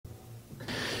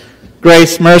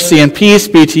Grace, mercy, and peace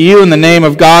be to you in the name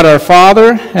of God our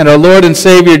Father and our Lord and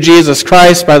Savior Jesus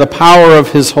Christ by the power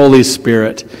of his Holy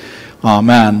Spirit.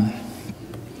 Amen.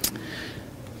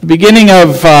 The beginning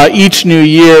of each new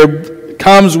year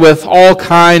comes with all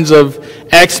kinds of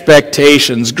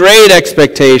expectations, great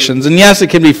expectations. And yes,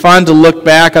 it can be fun to look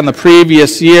back on the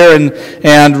previous year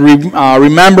and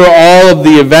remember all of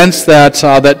the events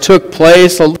that took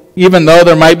place, even though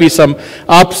there might be some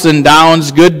ups and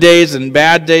downs, good days and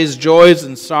bad days, joys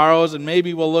and sorrows. And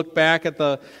maybe we'll look back at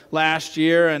the last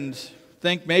year and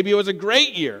think maybe it was a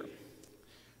great year,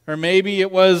 or maybe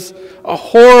it was a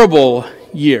horrible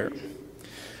year.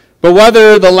 But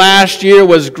whether the last year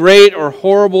was great or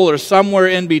horrible or somewhere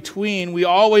in between, we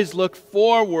always look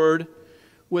forward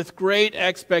with great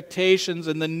expectations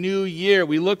in the new year.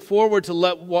 We look forward to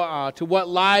what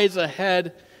lies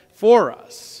ahead for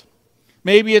us.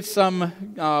 Maybe it's some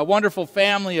wonderful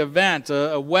family event,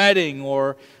 a wedding,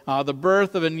 or the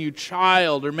birth of a new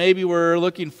child, or maybe we're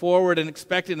looking forward and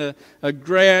expecting a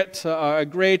great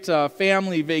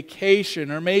family vacation,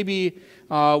 or maybe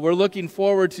we're looking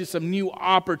forward to some new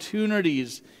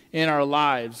opportunities in our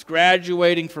lives,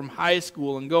 graduating from high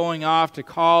school and going off to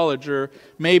college, or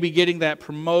maybe getting that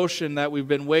promotion that we've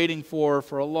been waiting for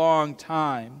a long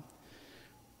time.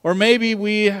 Or maybe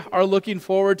we are looking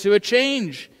forward to a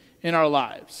change in our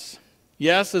lives.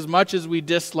 Yes, as much as we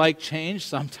dislike change,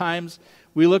 sometimes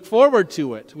we look forward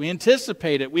to it. We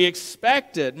anticipate it. We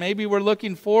expect it. Maybe we're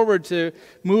looking forward to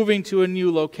moving to a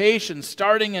new location,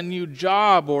 starting a new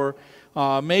job, or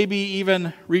maybe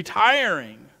even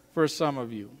retiring for some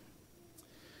of you.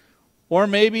 Or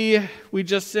maybe we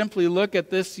just simply look at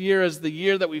this year as the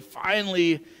year that we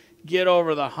finally get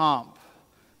over the hump,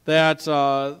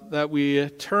 that we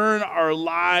turn our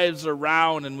lives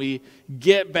around and we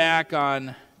get back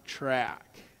on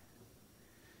track.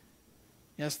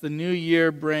 Yes, the new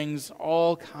year brings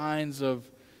all kinds of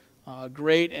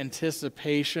great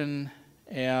anticipation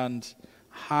and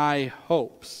high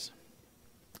hopes.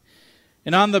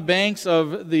 And on the banks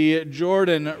of the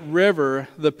Jordan River,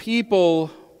 the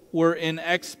people were in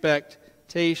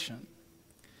expectation.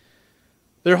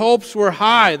 Their hopes were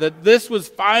high that this was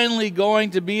finally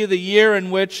going to be the year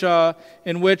in which the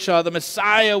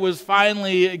Messiah was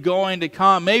finally going to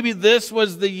come. Maybe this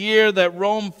was the year that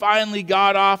Rome finally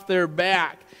got off their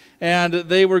back, and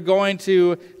they were going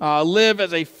to live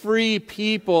as a free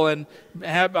people and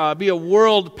be a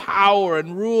world power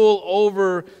and rule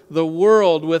over the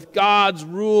world with God's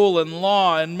rule and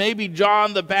law. And maybe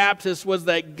John the Baptist was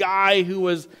that guy who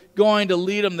was going to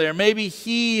lead them there. Maybe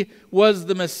he was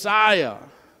the Messiah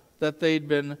that they'd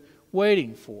been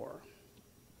waiting for.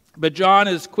 But John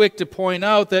is quick to point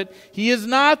out that he is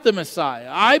not the Messiah.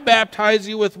 I baptize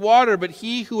you with water, but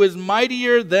he who is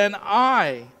mightier than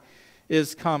I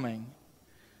is coming,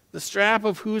 the strap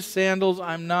of whose sandals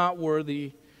I'm not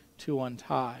worthy to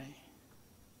untie.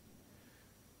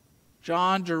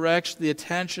 John directs the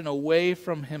attention away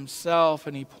from himself,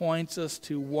 and he points us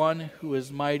to one who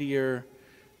is mightier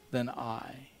than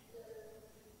I.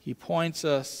 He points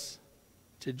us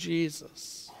to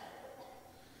Jesus.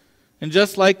 And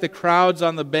just like the crowds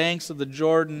on the banks of the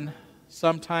Jordan,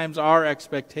 sometimes our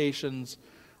expectations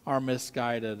are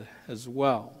misguided as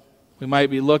well. We might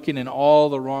be looking in all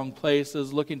the wrong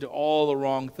places, looking to all the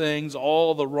wrong things,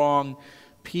 all the wrong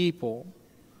people.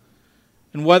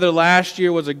 And whether last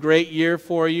year was a great year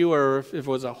for you, or if it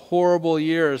was a horrible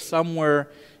year, or somewhere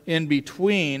in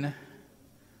between,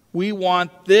 we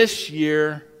want this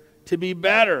year to be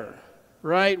better.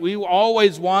 Right? We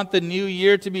always want the new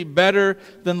year to be better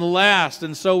than the last.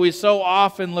 And so we so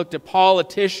often look to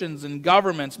politicians and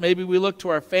governments. Maybe we look to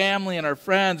our family and our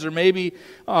friends, or maybe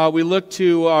we look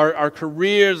to our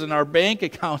careers and our bank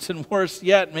accounts. And worse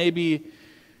yet, maybe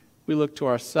we look to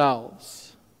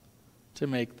ourselves to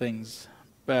make things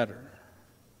better.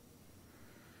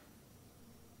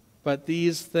 But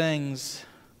these things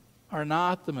are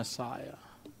not the Messiah.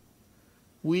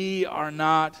 We are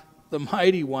not the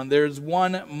mighty one. There's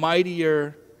one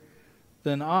mightier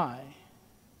than I.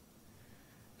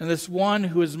 And this one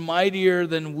who is mightier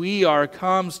than we are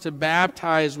comes to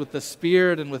baptize with the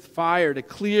Spirit and with fire, to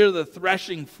clear the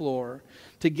threshing floor,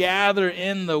 to gather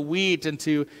in the wheat, and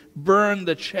to burn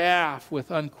the chaff with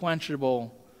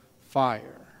unquenchable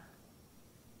fire.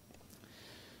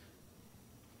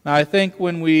 Now, I think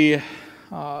when we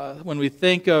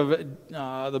think of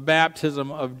the baptism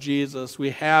of Jesus, we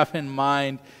have in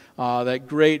mind that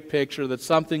great picture that's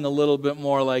something a little bit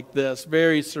more like this,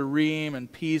 very serene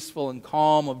and peaceful and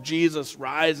calm, of Jesus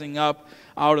rising up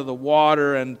out of the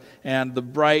water, and the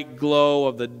bright glow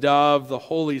of the dove, the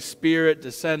Holy Spirit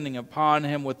descending upon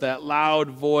him with that loud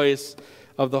voice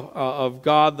of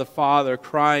God the Father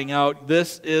crying out,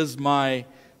 "This is my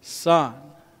Son."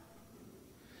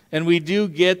 And we do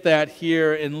get that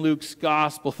here in Luke's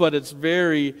gospel, but it's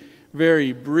very,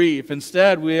 very brief.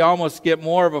 Instead, we almost get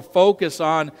more of a focus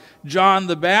on John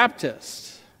the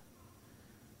Baptist.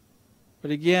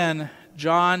 But again,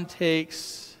 John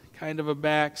takes kind of a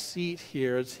back seat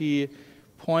here as he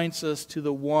points us to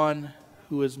the one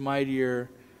who is mightier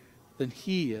than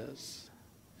he is,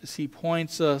 as he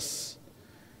points us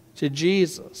to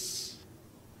Jesus.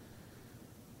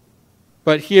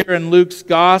 But here in Luke's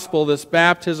gospel, this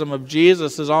baptism of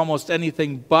Jesus is almost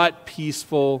anything but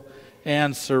peaceful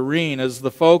and serene, as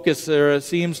the focus there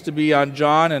seems to be on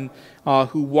John, and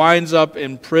who winds up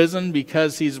in prison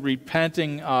because he's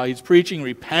repenting. He's preaching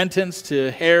repentance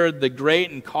to Herod the Great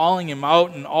and calling him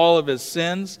out in all of his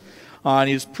sins. And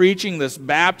he's preaching this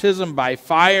baptism by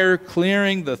fire,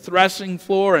 clearing the threshing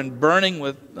floor and burning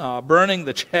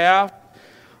the chaff.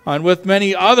 And with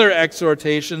many other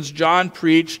exhortations, John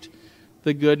preached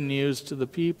the good news to the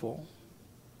people.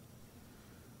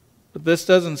 But this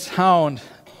doesn't sound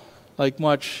like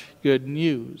much good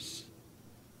news.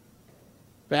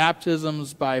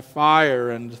 Baptisms by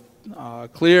fire and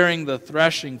clearing the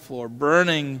threshing floor,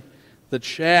 burning the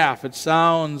chaff, it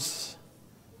sounds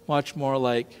much more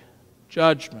like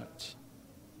judgment.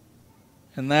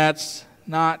 And that's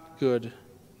not good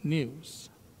news.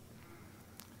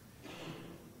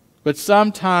 But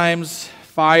sometimes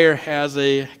fire has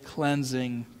a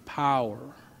cleansing power.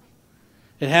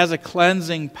 It has a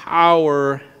cleansing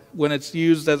power when it's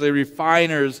used as a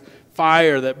refiner's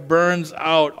fire that burns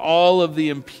out all of the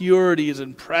impurities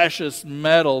and precious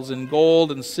metals in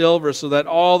gold and silver, so that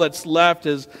all that's left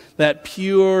is that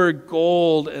pure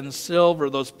gold and silver,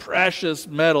 those precious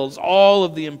metals. All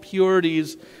of the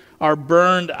impurities are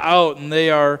burned out and they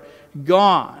are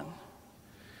gone.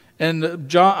 And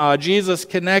Jesus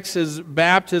connects his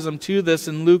baptism to this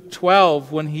in Luke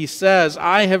 12 when he says,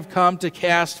 "I have come to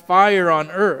cast fire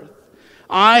on earth.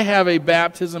 I have a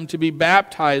baptism to be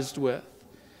baptized with.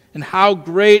 And how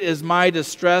great is my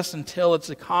distress until it's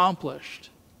accomplished."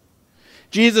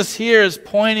 Jesus here is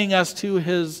pointing us to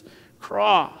his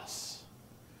cross,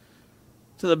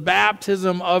 to the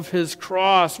baptism of his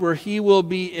cross, where he will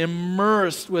be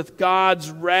immersed with God's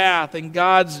wrath and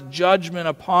God's judgment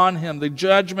upon him, the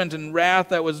judgment and wrath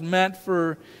that was meant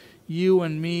for you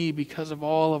and me because of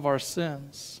all of our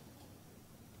sins.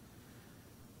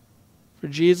 For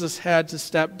Jesus had to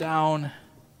step down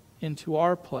into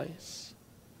our place.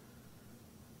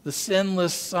 The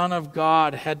sinless Son of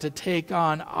God had to take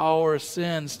on our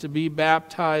sins to be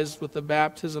baptized with the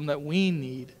baptism that we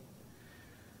need.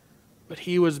 But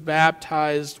he was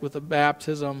baptized with a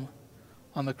baptism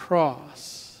on the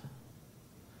cross,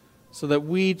 so that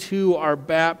we too are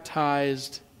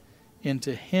baptized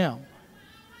into him.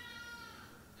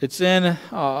 It's in,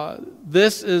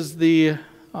 this is the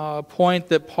point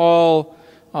that Paul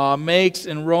makes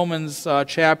in Romans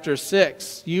chapter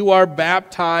 6. You are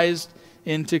baptized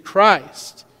into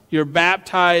Christ. You're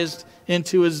baptized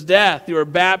into his death. You are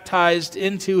baptized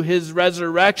into his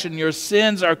resurrection. Your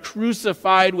sins are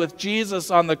crucified with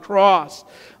Jesus on the cross.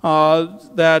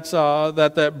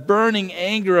 That burning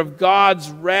anger of God's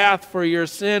wrath for your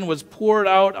sin was poured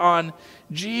out on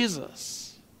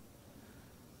Jesus,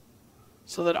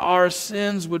 so that our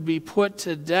sins would be put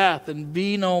to death and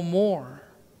be no more.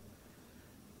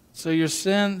 So your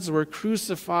sins were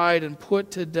crucified and put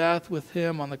to death with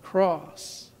him on the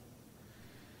cross.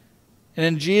 And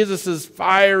in Jesus'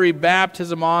 fiery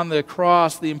baptism on the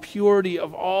cross, the impurity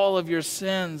of all of your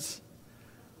sins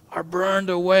are burned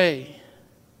away,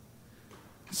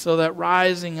 so that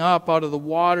rising up out of the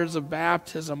waters of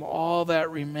baptism, all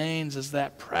that remains is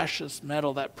that precious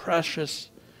metal, that precious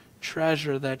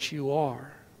treasure that you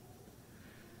are.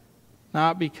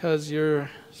 Not because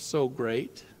you're so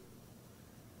great,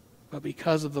 but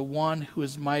because of the one who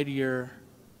is mightier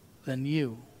than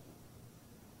you.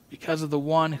 Because of the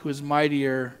one who is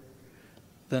mightier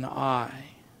than I.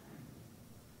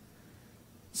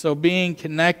 So being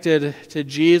connected to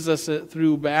Jesus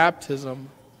through baptism,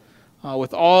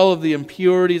 with all of the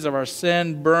impurities of our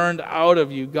sin burned out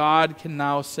of you, God can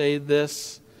now say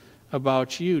this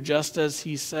about you, just as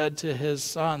he said to his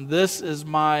Son, "This is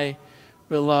my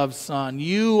beloved Son.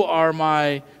 You are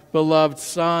my beloved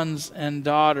sons and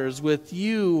daughters. With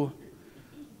you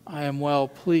I am well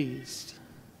pleased."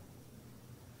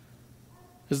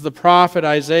 As the prophet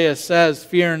Isaiah says,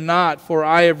 "Fear not, for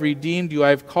I have redeemed you. I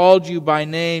have called you by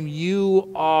name.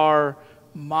 You are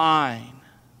mine.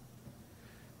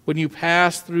 When you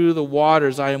pass through the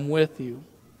waters, I am with you.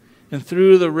 And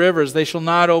through the rivers, they shall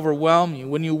not overwhelm you.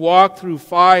 When you walk through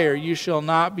fire, you shall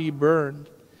not be burned,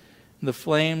 and the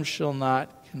flames shall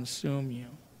not consume you.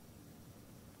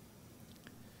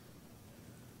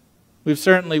 We've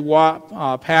certainly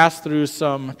passed through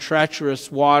some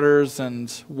treacherous waters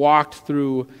and walked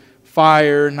through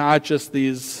fire, not just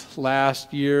these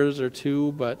last years or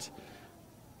two, but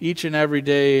each and every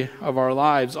day of our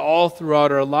lives, all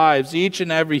throughout our lives. Each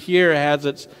and every year has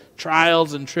its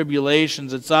trials and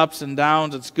tribulations, its ups and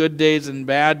downs, its good days and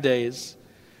bad days,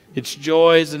 its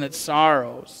joys and its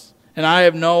sorrows. And I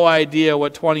have no idea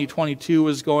what 2022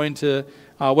 is going to,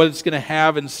 what it's going to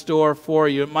have in store for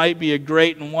you. It might be a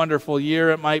great and wonderful year.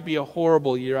 It might be a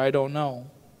horrible year. I don't know.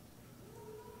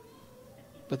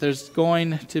 But there's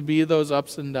going to be those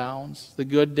ups and downs, the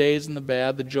good days and the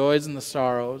bad, the joys and the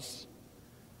sorrows.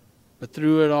 But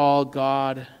through it all,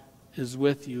 God is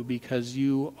with you because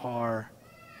you are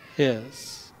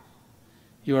His.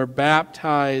 You are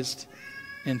baptized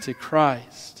into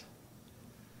Christ.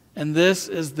 And this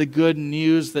is the good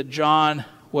news that John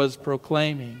was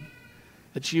proclaiming,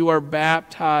 that you are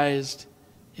baptized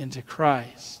into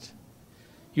Christ.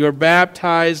 You are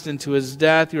baptized into His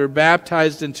death. You are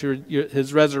baptized into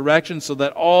His resurrection so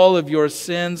that all of your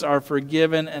sins are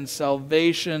forgiven and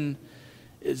salvation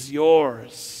is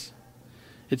yours.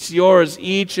 It's yours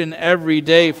each and every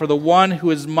day, for the one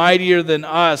who is mightier than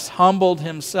us humbled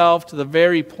Himself to the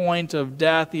very point of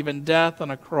death, even death on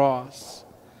a cross,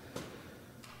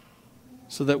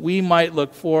 so that we might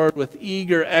look forward with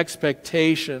eager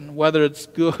expectation, whether it's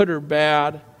good or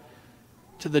bad,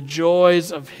 to the joys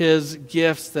of His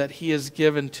gifts that He has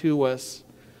given to us.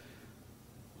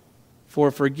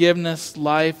 For forgiveness,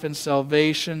 life, and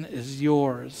salvation is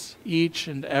yours each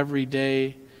and every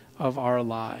day of our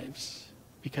lives,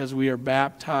 because we are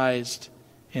baptized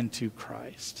into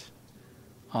Christ.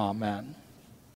 Amen.